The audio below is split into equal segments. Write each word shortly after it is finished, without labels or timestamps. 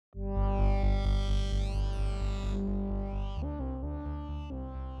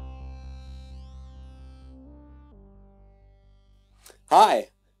Hi,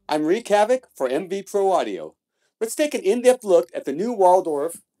 I'm Reek Havok for MV Pro Audio. Let's take an in-depth look at the new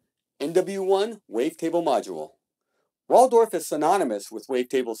Waldorf NW1 wavetable module. Waldorf is synonymous with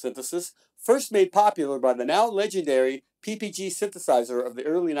wavetable synthesis, first made popular by the now legendary PPG synthesizer of the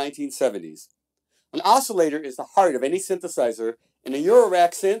early 1970s. An oscillator is the heart of any synthesizer, and a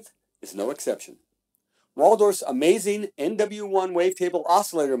Eurorack synth is no exception. Waldorf's amazing NW1 wavetable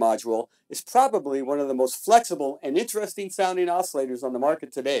oscillator module is probably one of the most flexible and interesting sounding oscillators on the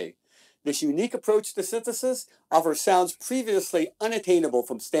market today. This unique approach to synthesis offers sounds previously unattainable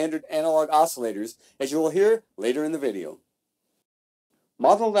from standard analog oscillators, as you will hear later in the video.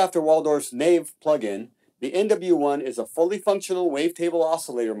 Modeled after Waldorf's Nave plugin, the NW1 is a fully functional wavetable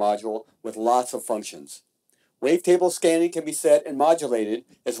oscillator module with lots of functions. Wavetable scanning can be set and modulated,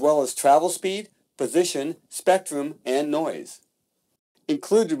 as well as travel speed, position, spectrum, and noise.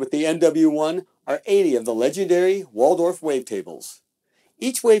 Included with the NW1 are 80 of the legendary Waldorf wavetables.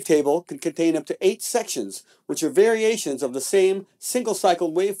 Each wavetable can contain up to 8 sections, which are variations of the same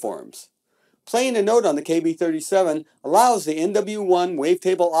single-cycled waveforms. Playing a note on the KB37 allows the NW1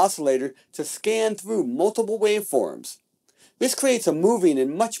 wavetable oscillator to scan through multiple waveforms. This creates a moving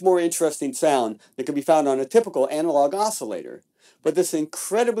and much more interesting sound that can be found on a typical analog oscillator. But this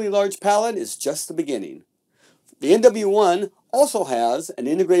incredibly large palette is just the beginning. The NW1 also has an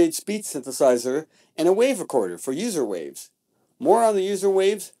integrated speech synthesizer and a wave recorder for user waves. More on the user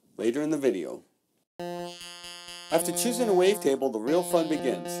waves later in the video. After choosing a wavetable, the real fun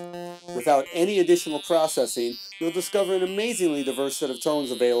begins. Without any additional processing, you'll discover an amazingly diverse set of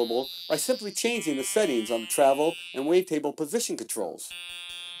tones available by simply changing the settings on the travel and wavetable position controls.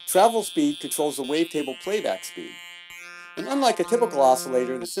 Travel speed controls the wavetable playback speed. And unlike a typical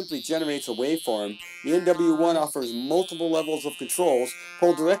oscillator that simply generates a waveform, the NW1 offers multiple levels of controls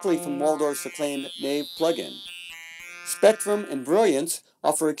pulled directly from Waldorf's acclaimed Nave plugin. Spectrum and brilliance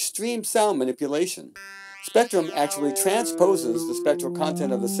offer extreme sound manipulation. Spectrum actually transposes the spectral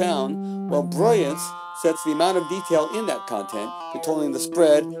content of the sound, while brilliance sets the amount of detail in that content, controlling the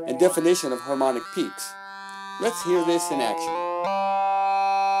spread and definition of harmonic peaks. Let's hear this in action.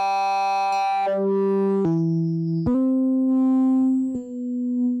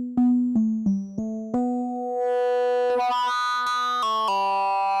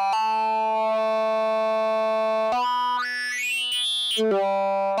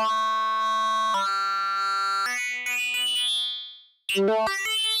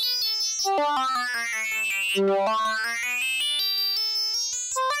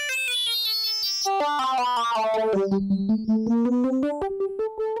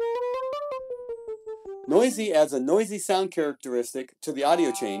 Noisy adds a noisy sound characteristic to the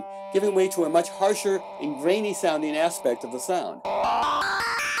audio chain, giving way to a much harsher and grainy sounding aspect of the sound.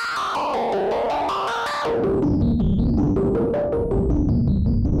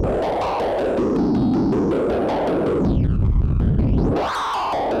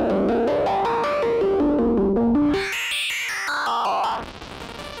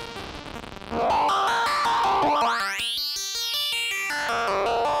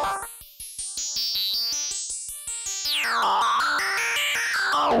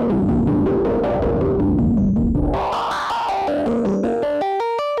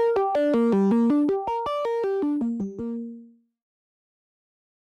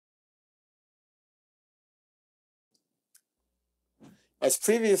 As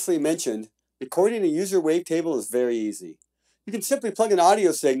previously mentioned, recording a user wavetable is very easy. You can simply plug an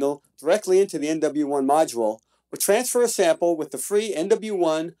audio signal directly into the NW1 module or transfer a sample with the free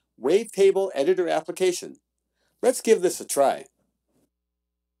NW1 Wavetable Editor application. Let's give this a try.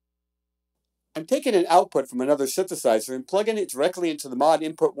 I'm taking an output from another synthesizer and plugging it directly into the Mod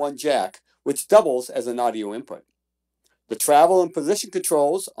Input 1 jack, which doubles as an audio input. The travel and position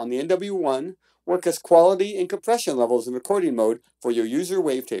controls on the NW1 work as quality and compression levels in recording mode for your user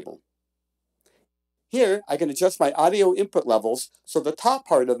wavetable. Here, I can adjust my audio input levels so the top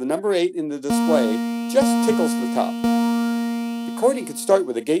part of the number 8 in the display just tickles the top. Recording can start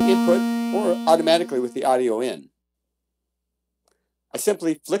with a gate input or automatically with the audio in. I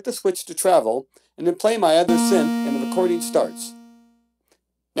simply flick the switch to travel and then play my other synth and the recording starts.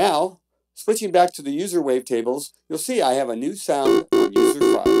 Now, switching back to the user wavetables, you'll see I have a new sound on user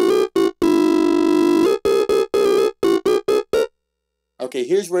 5. Okay,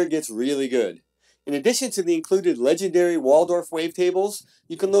 here's where it gets really good. In addition to the included legendary Waldorf wavetables,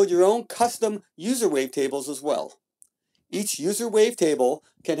 you can load your own custom user wavetables as well. Each user wavetable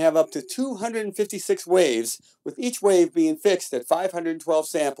can have up to 256 waves, with each wave being fixed at 512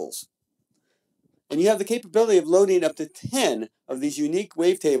 samples. And you have the capability of loading up to 10 of these unique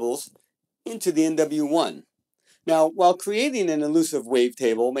wavetables into the NW1. Now, while creating an elusive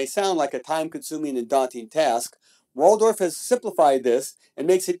wavetable may sound like a time-consuming and daunting task, Waldorf has simplified this and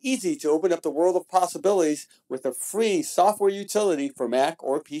makes it easy to open up the world of possibilities with a free software utility for Mac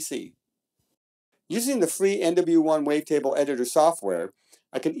or PC. Using the free NW1 wavetable editor software,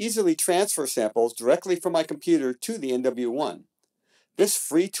 I can easily transfer samples directly from my computer to the NW1. This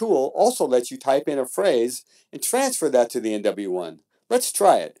free tool also lets you type in a phrase and transfer that to the NW1. Let's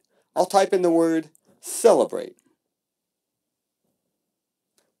try it. I'll type in the word celebrate.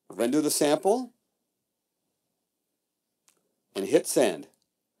 Render the sample and hit send.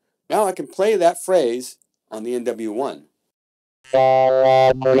 Now I can play that phrase on the NW1.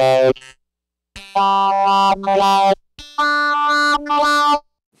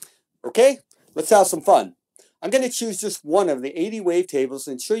 Okay, let's have some fun. I'm going to choose just one of the 80 wavetables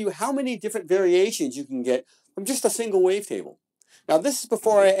and show you how many different variations you can get from just a single wavetable. Now this is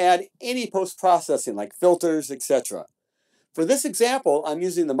before I add any post-processing like filters, etc. For this example, I'm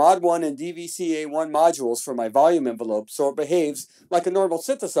using the Mod1 and DVCA1 modules for my volume envelope so it behaves like a normal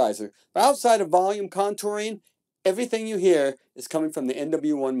synthesizer. But outside of volume contouring, everything you hear is coming from the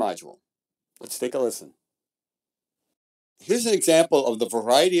NW1 module. Let's take a listen. Here's an example of the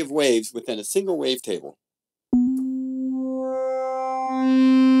variety of waves within a single wavetable.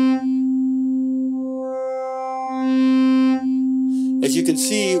 As you can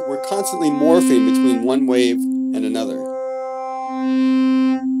see, we're constantly morphing between one wave and another,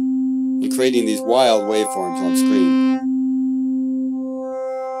 and creating these wild waveforms on screen.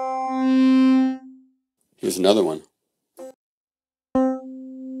 Here's another one.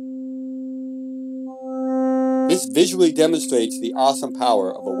 This visually demonstrates the awesome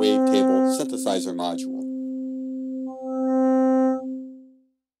power of a wavetable synthesizer module.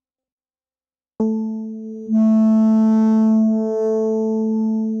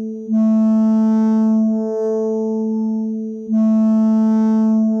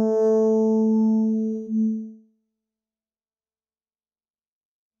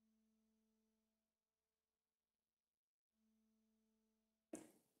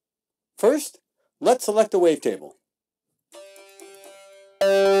 First, let's select a wavetable.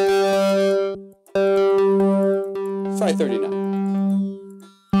 Try 39.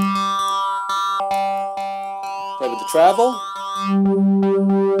 Play with the travel.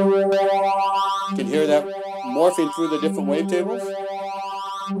 You can hear that morphing through the different wavetables.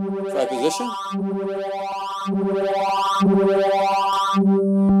 Try position.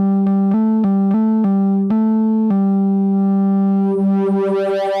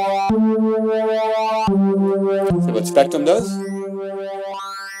 See what spectrum does.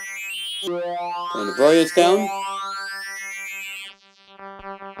 Turn the brilliance down.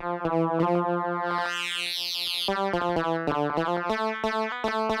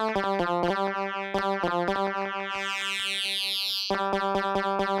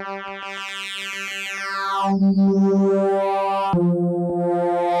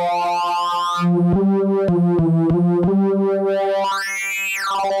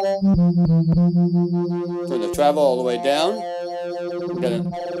 Turn the travel all the way down. We've got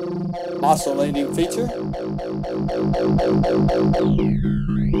an oscillating feature.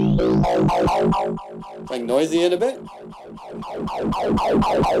 Playing noisy in a bit.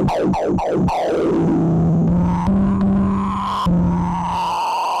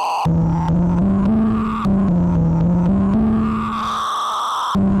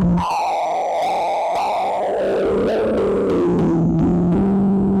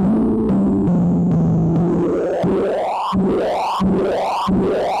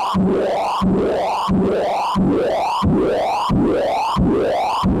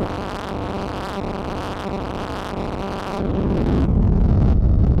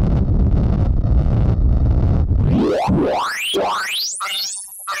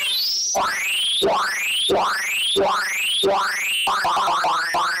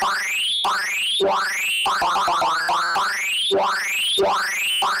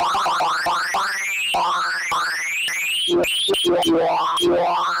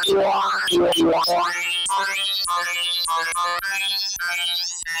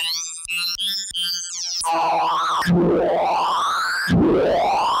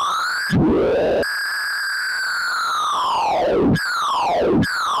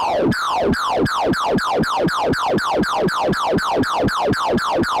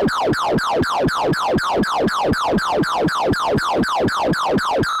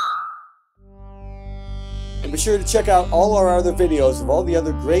 And be sure to check out all our other videos of all the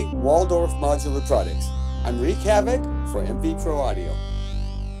other great Waldorf modular products. I'm Reek Havok for MV Pro Audio.